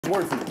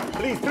worried for you.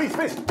 Please,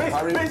 fish, please.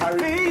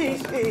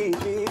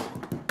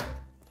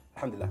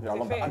 Alhamdulillah. Yeah, I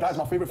love that. And that is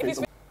my favourite face.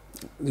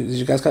 Did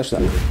you guys catch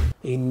that?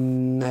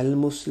 إن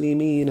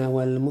المسلمين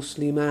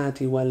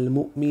والمسلمات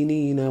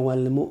والمؤمنين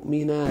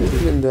والمؤمنات.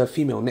 Even the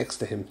female next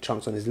to him,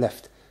 Chunkz on his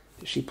left,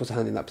 she puts her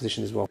hand in that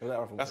position as well.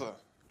 That's a...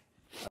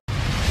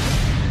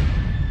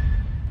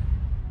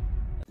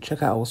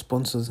 Check out our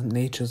sponsors,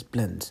 Nature's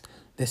Blends.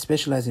 They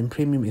specialize in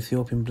premium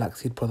Ethiopian black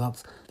seed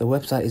products. The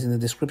website is in the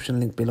description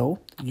link below.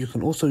 You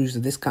can also use the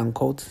discount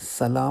code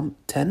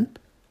SALAM10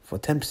 for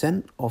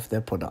 10% off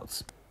their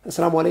products.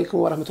 Assalamu alaikum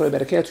wa rahmatullahi wa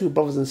barakatuh,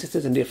 brothers and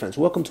sisters and dear friends.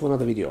 Welcome to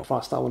another video. Before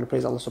I start, I want to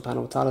praise Allah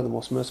subhanahu wa ta'ala, the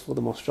most merciful, the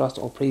most just.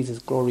 All praises,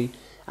 glory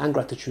and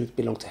gratitude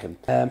belong to him.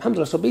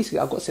 Alhamdulillah, so basically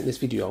I got sent this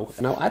video.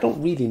 Now I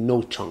don't really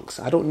know Chunkz.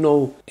 I don't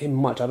know him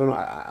much. I don't know.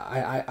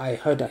 I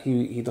heard that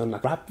he done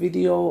like rap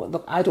video.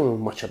 Look, I don't know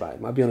much about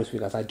him. I'll be honest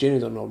with you guys. I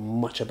genuinely don't know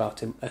much about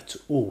him at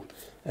all.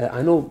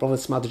 I know Brother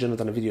Smadjan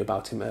done a video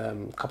about him a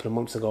couple of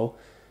months ago.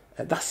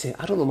 That's it.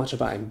 I don't know much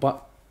about him.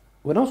 But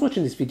when I was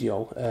watching this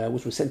video,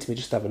 which was sent to me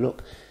just to have a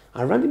look,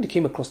 I randomly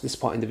came across this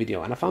part in the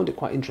video and I found it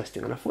quite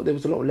interesting, and I thought there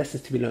was a lot of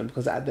lessons to be learned,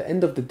 because at the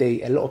end of the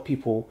day, a lot of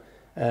people,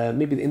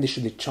 maybe the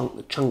industry that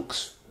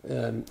Chunkz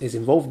is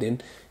involved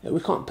in, we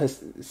can't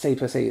say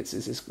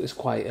it's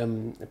quite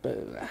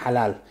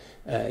halal,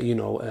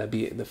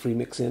 be it the free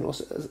mixing or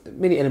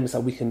many elements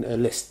that we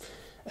can list.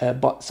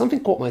 But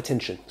something caught my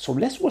attention, so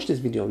let's watch this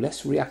video,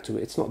 let's react to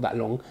it. It's not that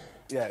long.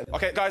 Yeah.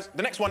 Okay, guys,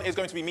 the next one is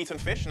going to be meat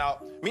and fish. Now,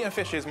 meat and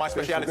fish is my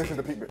speciality. This is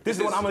the peak. This is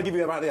the one I'm going to give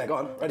you right there. Go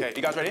on. Ready? Okay,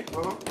 you guys ready?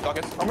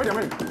 Darkest? I'm ready.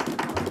 I'm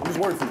just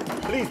worried for you.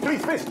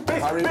 Please, fish.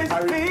 Please.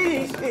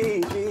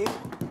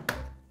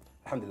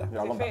 Alhamdulillah.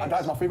 Yeah, I love that. And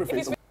that is my favourite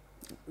face.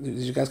 Did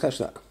you guys catch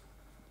that?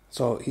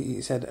 So he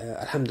said,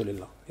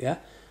 Alhamdulillah. Yeah?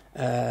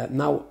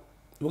 Now,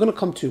 we're going to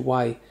come to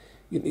why...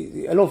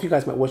 a lot of you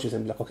guys might watch this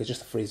and be like, okay, it's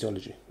just a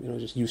phraseology.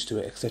 Just used to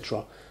it,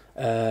 etc.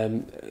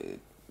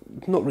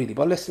 Not really,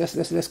 but let's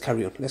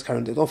carry on. Let's carry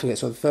on. Don't forget.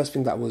 So the first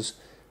thing that was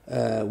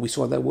we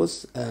saw there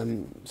was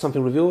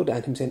something revealed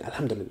and him saying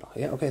Alhamdulillah.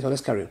 Yeah. Okay. So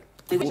let's carry on.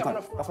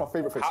 That's my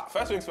favourite face.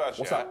 First things first.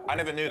 What's yeah, that? I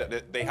never knew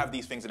that they have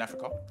these things in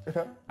Africa.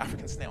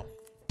 African snail.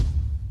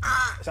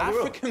 I'll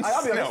African be snail.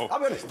 honest. I'll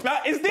be honest.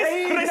 Now, is this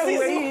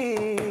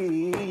racism?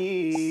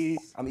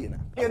 I'm eating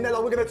that. Yeah,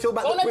 Nella, we're gonna chill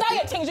back. On a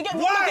diet things, you get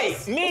Why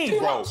me,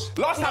 bro? much.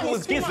 Last time it was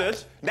It's too gizzard.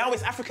 much. Now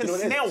it's African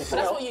snail.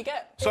 That's what you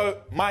get.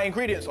 So my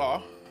ingredients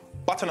are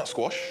butternut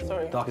squash,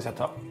 Sorry. Darkest head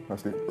top.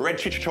 That's it. red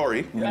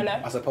chichichori, Hello.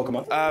 That's a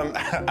Pokemon.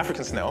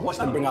 African snail, Watch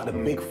them bring out the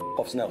big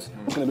off snails.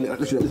 It's gonna be like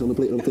this on the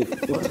plate.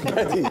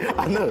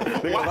 I know.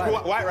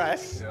 white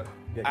rice,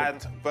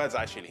 and bird's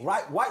eye chili.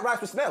 White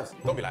rice with snails.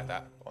 Don't be like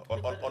that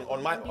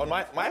on my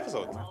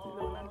episode.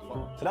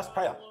 So that's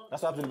prayer.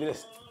 That's what happens to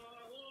this.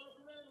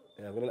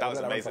 Yeah, That was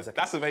amazing.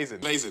 That's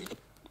amazing.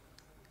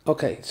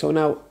 Okay. So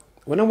now,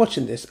 when I'm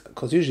watching this,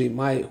 because usually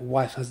my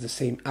wife has the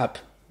same app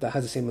that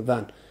has the same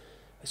adhan.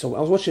 So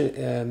I was watching.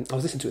 I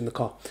was listening to it in the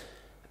car,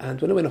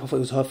 and when I went off, I thought it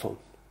was her phone.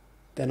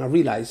 Then I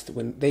realised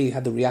when they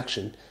had the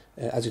reaction,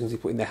 as you can see,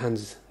 putting their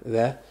hands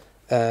there,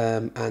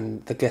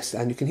 and the guest,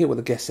 and you can hear what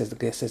the guest says. The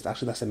guest says,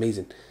 actually, that's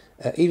amazing.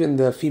 Even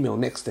the female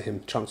next to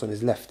him, Chunkz on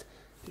his left,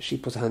 she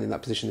puts her hand in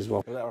that position as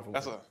well.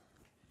 That's a...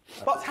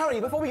 But Harry,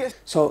 before we get...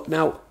 So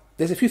now,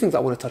 there's a few things I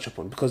want to touch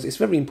upon, because it's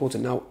very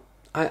important. Now,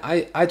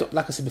 I don't,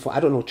 like I said before,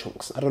 I don't know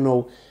Chunkz. I don't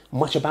know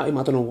much about him.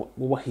 I don't know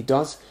what he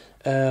does.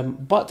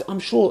 But I'm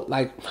sure,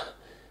 like,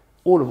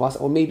 all of us,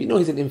 or maybe, no,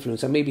 he's an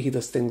influencer. Maybe he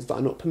does things that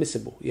are not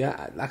permissible.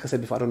 Yeah, like I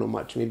said before, I don't know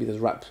much. Maybe there's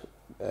rap,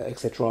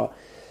 etc.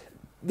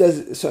 There's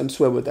a certain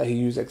swear word that he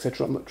uses,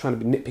 etc. I'm not trying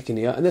to be nitpicking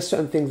here. And there's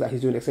certain things that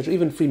he's doing, etc.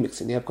 Even free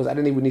mixing, yeah, because I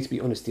don't think we need to be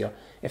honest here.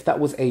 If that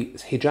was a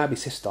hijabi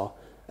sister,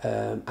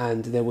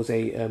 and there was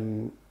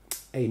a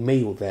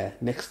male there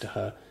next to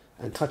her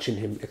and touching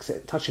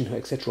her,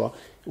 etc.,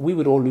 we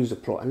would all lose the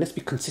plot. And let's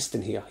be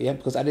consistent here, yeah,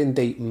 because at the end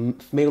of the day,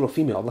 male or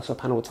female, Allah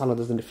subhanahu wa ta'ala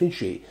doesn't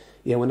differentiate,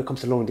 yeah, when it comes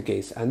to lowering the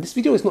gaze. And this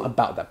video is not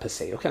about that per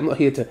se, okay? I'm not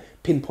here to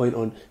pinpoint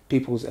on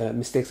people's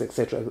mistakes,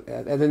 etc.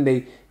 And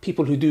then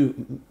people who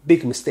do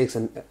big mistakes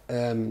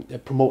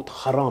and promote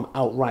haram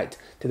outright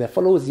to their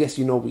followers, yes,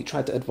 we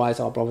try to advise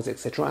our brothers,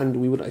 etc.,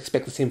 and we would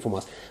expect the same from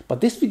us.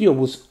 But this video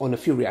was on a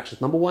few reactions.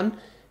 Number one,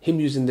 him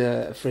using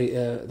the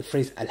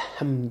phrase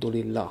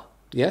Alhamdulillah,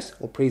 yes,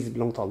 or praise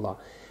belong to Allah.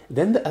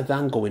 Then the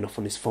adhan going off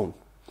on his phone,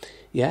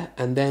 yeah,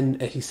 and then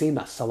he's saying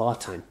that salah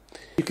time.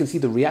 You can see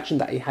the reaction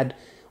that he had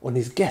on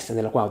his guests, and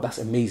they're like, wow, that's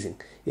amazing,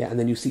 yeah. And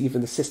then you see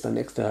even the sister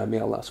next to her, may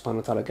Allah subhanahu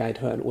wa ta'ala guide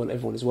her and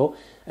everyone as well,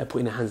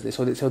 putting their hands there.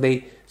 So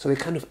they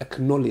kind of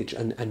acknowledge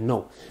and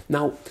know.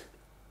 Now,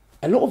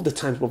 a lot of the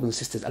times, brothers and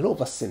sisters, a lot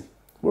of us sin.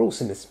 We're all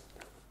sinners.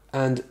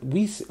 And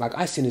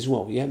I sin as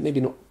well, yeah? Maybe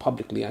not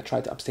publicly, I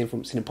try to abstain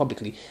from sinning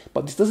publicly,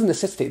 but this doesn't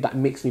necessitate that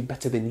makes me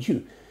better than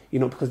you,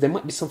 because there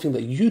might be something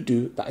that you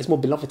do that is more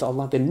beloved to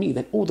Allah than me,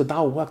 then all the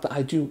dawah work that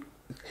I do,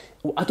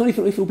 I don't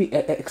even know if it will be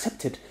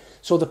accepted.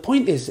 So the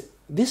point is,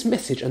 this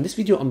message and this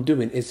video I'm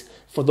doing is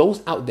for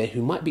those out there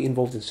who might be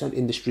involved in certain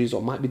industries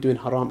or might be doing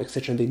haram,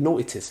 etc., and they know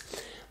it is,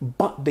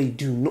 but they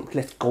do not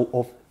let go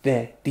of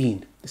their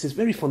deen. This is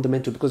very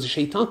fundamental because the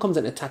shaitan comes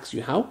and attacks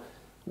you. How?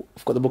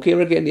 I've got the book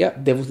here again, yeah.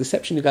 Devil's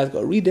deception, you guys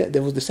got to read it.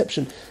 Devil's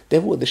deception.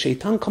 The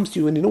shaitan comes to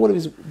you, and you know what of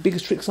his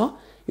biggest tricks are?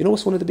 You know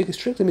what's one of the biggest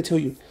tricks? Let me tell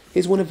you.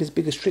 Here's one of his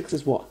biggest tricks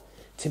is what?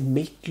 To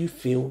make you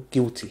feel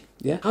guilty.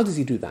 Yeah? How does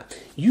he do that?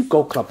 You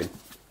go clubbing.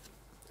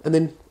 And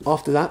then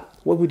after that,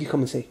 what would you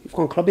come and say? You've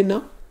gone clubbing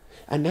now?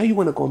 And now you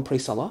want to go and pray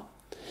salah?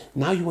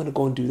 Now you want to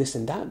go and do this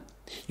and that?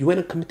 You went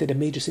and committed a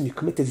major sin. You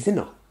committed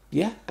zina.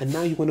 Yeah? And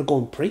now you want to go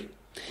and pray?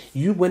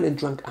 You went and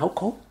drank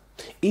alcohol?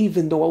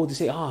 Even though I would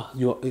say,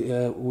 you're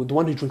the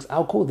one who drinks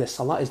alcohol, their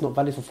salah is not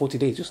valid for 40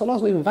 days. Your salah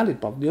is not even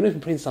valid, bro. You're not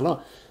even praying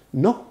salah.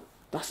 No,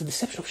 that's the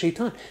deception of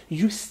shaitan.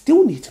 You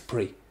still need to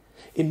pray.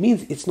 It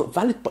means it's not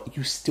valid, but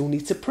you still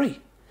need to pray.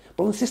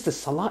 Brothers and sisters,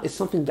 salah is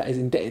something that is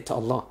indebted to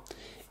Allah.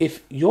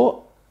 If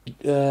your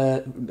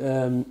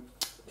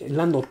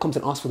landlord comes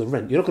and asks for the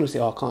rent, you're not going to say,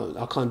 I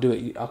can't do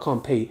it, I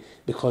can't pay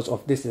because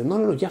of this.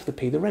 No, you have to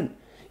pay the rent.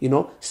 You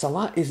know,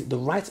 salah is the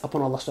rights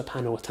upon Allah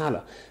subhanahu wa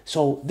ta'ala.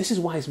 So this is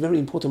why it's very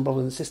important,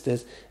 brothers and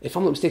sisters. If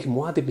I'm not mistaken,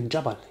 Mu'adh bin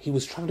Jabal, he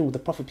was traveling with the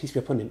Prophet, peace be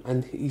upon him,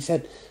 and he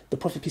said, the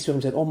Prophet, peace be upon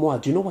him, said, "Oh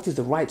Mu'adh, do you know what is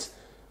the rights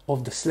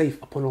of the slave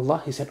upon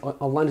Allah?" He said,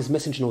 "Allah and His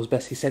Messenger knows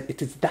best." He said,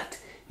 "It is that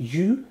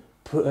you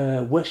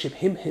worship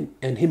him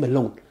and him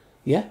alone."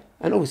 Yeah?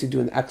 And obviously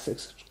doing the acts,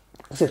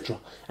 etc.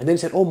 And then he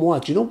said, "Oh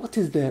Mu'adh, do you know what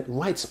is the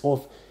rights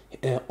of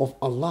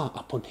Allah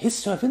upon His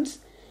servants?"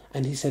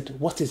 And he said,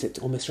 "What is it,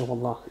 O Messenger of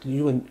Allah?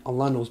 You and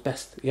Allah knows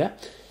best." Yeah?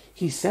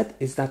 He said,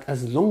 is that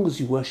as long as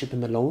you worship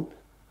Him alone,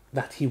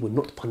 that He will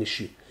not punish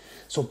you.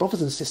 So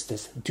brothers and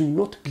sisters, do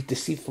not be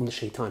deceived from the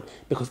shaitan.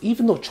 Because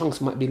even though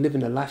Chunkz might be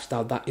living a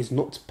lifestyle that is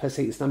not per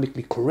se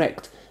Islamically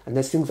correct, and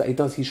there's things that he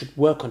does, he should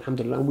work on,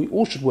 alhamdulillah, and we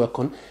all should work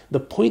on.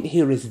 The point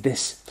here is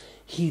this: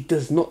 he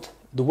does not,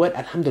 the word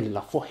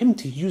alhamdulillah, for him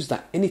to use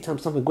that anytime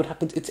something good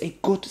happens, it's a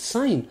good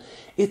sign.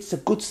 It's a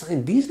good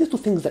sign. These little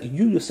things that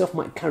you yourself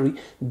might carry,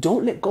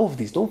 don't let go of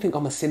these. Don't think,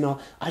 I'm a sinner,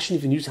 I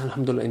shouldn't even use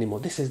alhamdulillah anymore.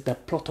 This is the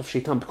plot of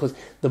shaitan, because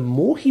the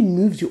more he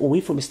moves you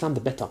away from Islam,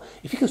 the better.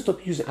 If you can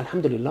stop using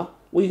alhamdulillah,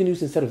 what are you going to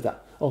use instead of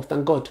that? Oh,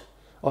 thank God.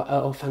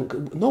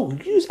 No,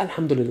 use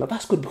alhamdulillah.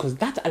 That's good, because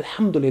that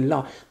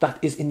alhamdulillah that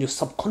is in your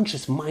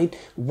subconscious mind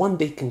one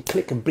day can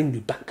click and bring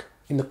you back.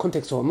 In the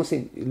context of, I'm not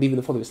saying leaving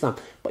the fold of Islam,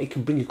 but it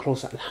can bring you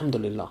closer,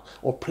 alhamdulillah,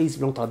 or praise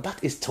belong to Allah.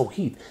 That is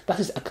tawheed.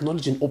 That is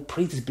acknowledging all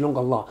praises belong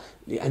to Allah,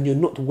 and you're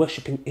not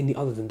worshipping any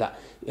other than that.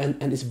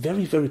 And it's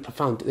very, very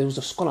profound. There was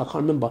a scholar, I can't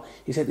remember,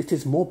 he said it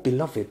is more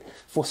beloved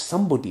for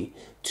somebody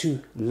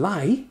to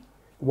lie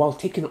while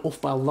taking an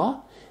oath by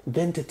Allah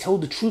than to tell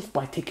the truth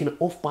by taking an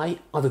oath by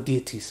other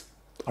deities.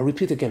 I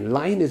repeat again,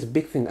 lying is a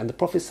big thing, and the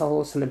Prophet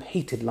ﷺ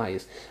hated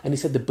liars, and he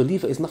said the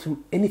believer is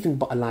anything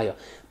but a liar.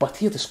 But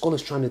here the scholar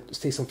is trying to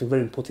say something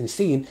very important. He's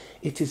saying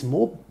it is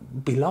more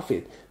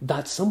beloved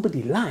that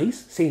somebody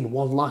lies, saying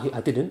wallahi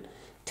I didn't,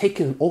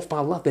 taking an oath by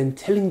Allah, than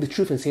telling the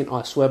truth and saying,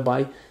 I swear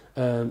by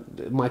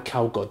my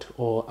cow god,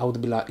 or I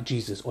would be like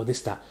Jesus, or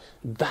this, that.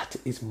 That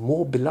is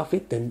more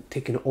beloved than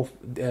taking an oath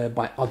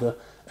by other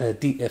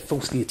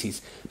false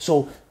deities.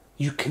 So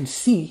you can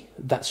see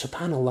that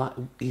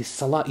subhanallah, his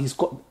salah, he's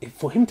got,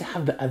 for him to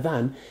have the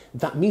adhan,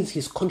 that means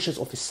he's conscious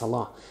of his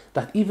salah.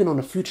 That even on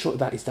a future,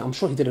 that is that, I'm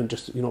sure he didn't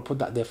just, put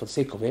that there for the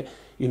sake of it.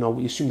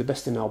 We assume the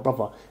best in our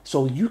brother.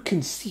 So you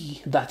can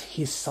see that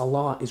his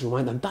salah is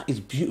reminded, and that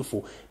is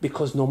beautiful,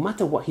 because no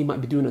matter what he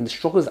might be doing and the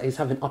struggles that he's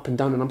having up and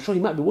down, and I'm sure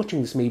he might be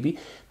watching this maybe,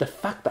 the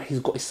fact that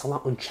he's got his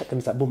salah on check, and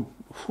it's like, boom,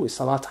 it's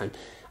salah time.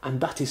 And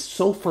that is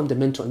so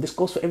fundamental, and this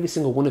goes for every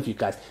single one of you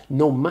guys.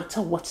 No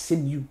matter what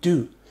sin you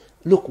do,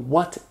 look,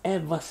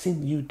 whatever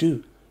sin you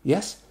do,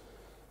 yes,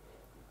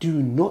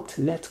 do not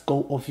let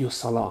go of your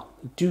salah.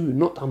 Do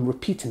not, I'm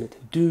repeating it,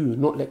 do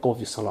not let go of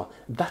your salah.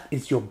 That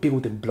is your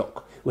building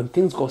block. When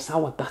things go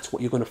sour, that's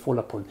what you're going to fall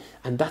upon.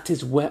 And that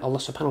is where Allah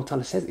subhanahu wa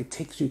ta'ala says it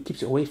takes you,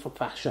 keeps you away from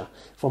fahsha,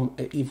 from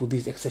evil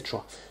deeds,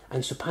 etc.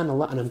 And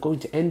subhanallah, and I'm going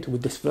to end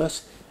with this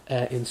verse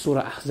in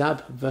Surah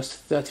Ahzab, verse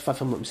 35,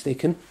 if I'm not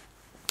mistaken.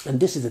 And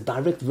this is a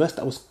direct verse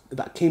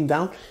that came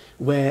down,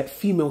 where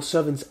female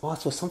servants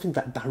asked for something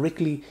that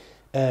directly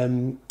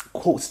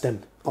quotes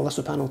them. Allah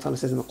subhanahu wa ta'ala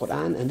says in the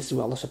Quran, and this is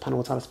where Allah subhanahu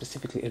wa ta'ala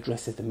specifically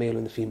addresses the male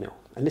and the female.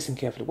 And listen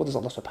carefully, what does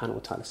Allah subhanahu wa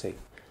ta'ala say?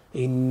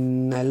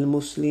 إن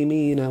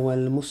المسلمين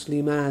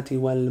والمسلمات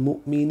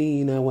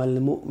والمؤمنين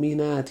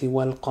والمؤمنات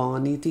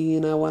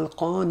والقانتين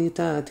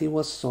والقانتات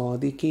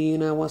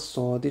والصادقين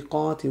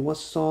والصادقات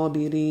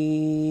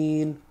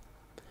والصابرين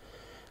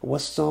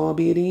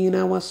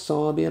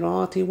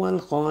والصابرات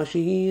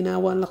والخاشعين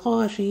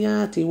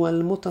والخاشيات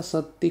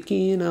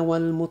والمتصدقين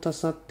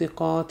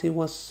والمتصدقات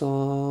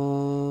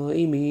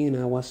والصائمين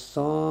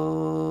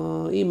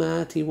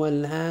والصائمات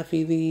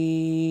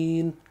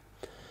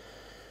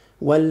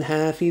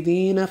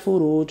والحافظين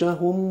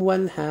فروجهم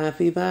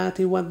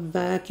والحافظات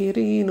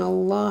والذاكرين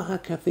الله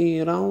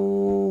كثيرا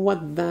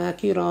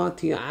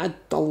والذاكرات أعد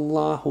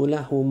الله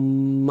لهم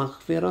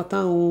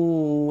مغفرة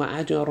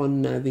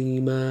وأجرا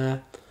عظيما.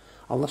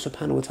 Allah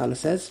subhanahu wa ta'ala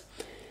says,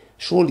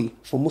 surely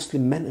for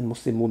Muslim men and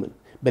Muslim women,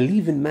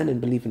 believing men and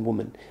believing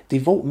women,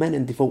 devout men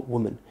and devout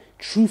women,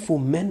 truthful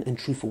men and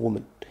truthful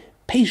women,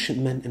 patient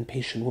men and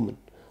patient women,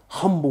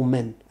 humble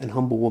men and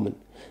humble women,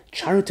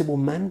 charitable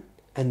man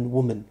and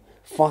woman,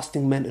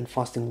 fasting men and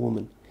fasting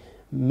women,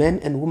 men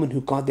and women who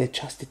guard their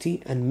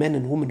chastity, and men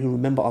and women who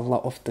remember Allah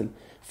often.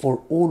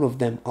 For all of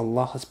them,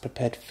 Allah has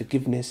prepared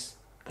forgiveness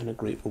and a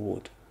great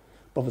reward.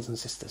 Brothers and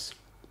sisters,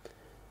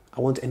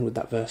 I want to end with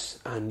that verse,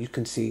 and you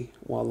can see,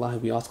 wallahi,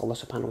 we ask Allah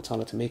subhanahu wa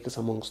ta'ala to make us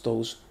amongst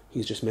those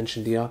He's just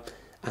mentioned here,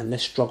 and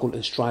let's struggle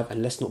and strive,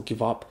 and let's not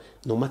give up.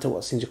 No matter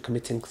what sins you're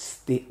committing,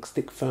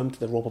 stick firm to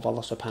the rope of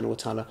Allah subhanahu wa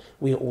ta'ala.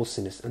 We are all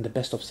sinners, and the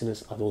best of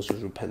sinners are those who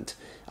repent.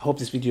 I hope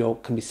this video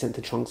can be sent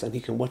to Chunkz and he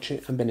can watch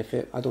it and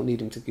benefit. I don't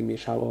need him to give me a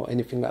shout or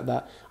anything like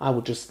that. I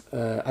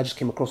just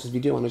came across this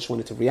video and I just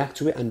wanted to react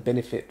to it and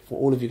benefit for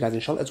all of you guys,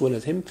 inshallah, as well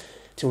as him.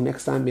 Till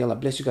next time, may Allah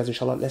bless you guys,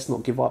 inshallah. Let's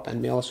not give up,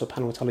 and may Allah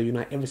subhanahu wa ta'ala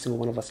unite every single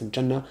one of us in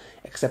Jannah,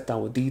 accept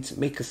our deeds,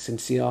 make us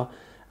sincere.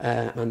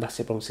 And that's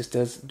it, brothers and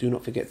sisters. Do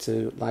not forget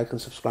to like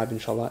and subscribe,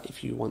 inshallah,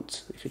 if you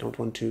want. If you don't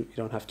want to, you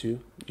don't have to.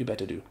 You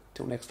better do.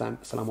 Till next time,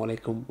 assalamu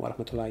alaikum wa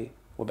rahmatullahi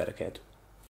wa barakatuh.